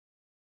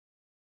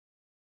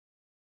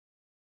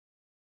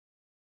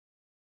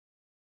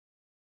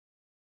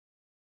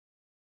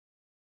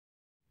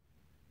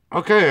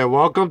Okay,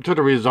 welcome to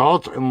the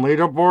results and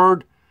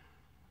leaderboard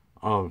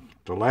of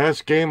the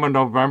last game of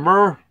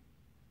November.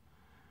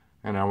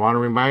 And I want to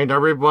remind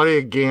everybody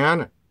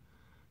again,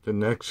 the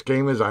next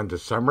game is on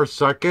December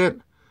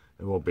 2nd.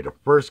 It will be the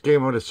first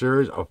game of the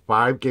series of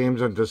 5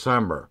 games in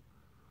December.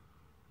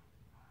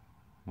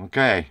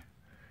 Okay.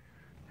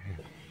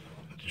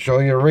 To show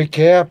you a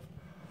recap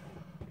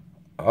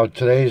of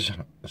today's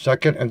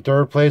second and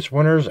third place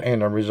winners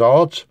and the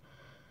results.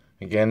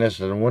 Again, this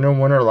is the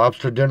winner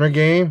lobster dinner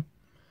game.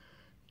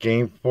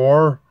 Game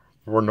 4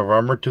 for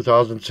November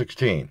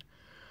 2016.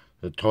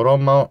 The total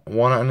amount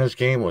won on this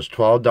game was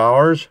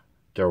 $12.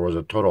 There was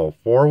a total of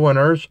 4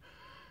 winners.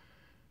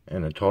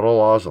 And the total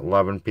loss,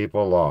 11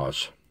 people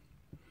lost.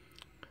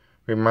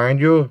 Remind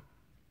you,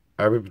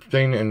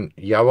 everything in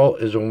yellow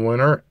is a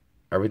winner.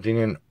 Everything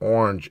in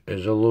orange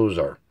is a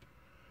loser.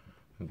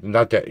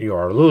 Not that you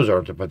are a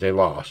loser, but they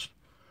lost.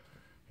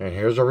 And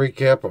here's a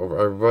recap of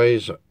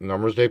everybody's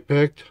numbers they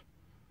picked.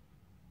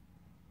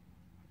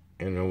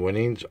 And the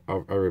winnings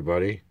of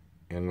everybody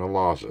and the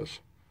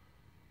losses.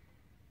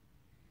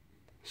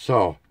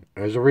 So,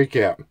 as a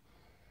recap,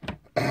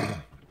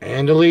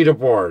 and the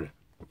leaderboard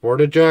for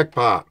the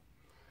jackpot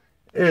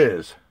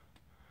is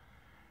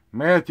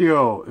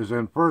Matthew is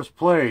in first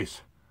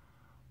place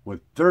with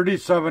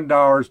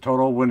 $37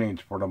 total winnings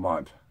for the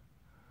month.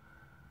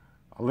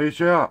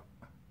 Alicia,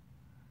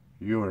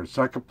 you are in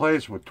second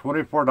place with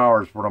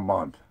 $24 for the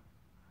month.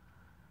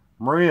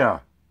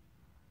 Maria,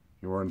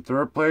 you were in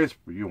third place,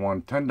 but you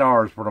won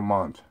 $10 for the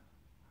month.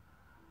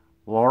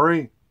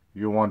 Lori,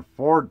 you're in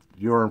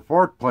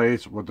fourth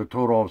place with a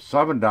total of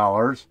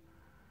 $7.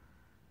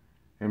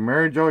 And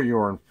Mary Jo, you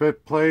were in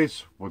fifth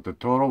place with a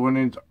total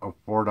winnings of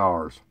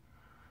 $4.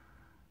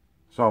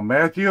 So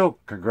Matthew,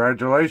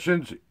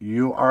 congratulations,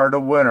 you are the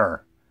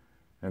winner.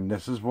 And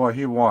this is what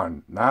he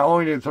won. Not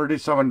only the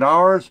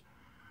 $37,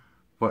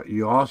 but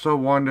you also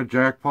won the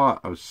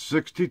jackpot of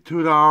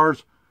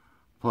 $62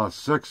 plus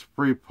 6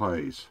 free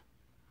plays.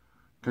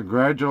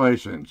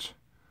 Congratulations.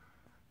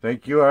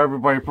 Thank you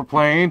everybody for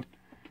playing.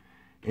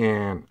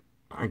 And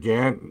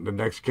again, the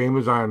next game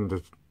is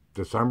on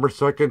December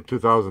 2nd,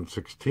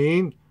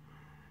 2016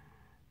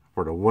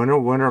 for the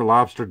winner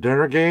lobster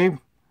dinner game.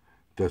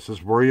 This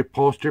is where you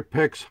post your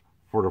picks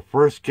for the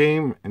first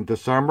game in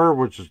December,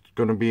 which is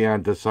going to be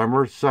on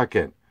December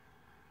 2nd.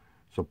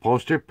 So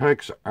post your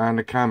picks on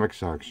the comment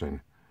section.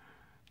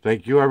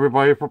 Thank you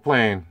everybody for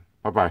playing.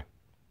 Bye-bye.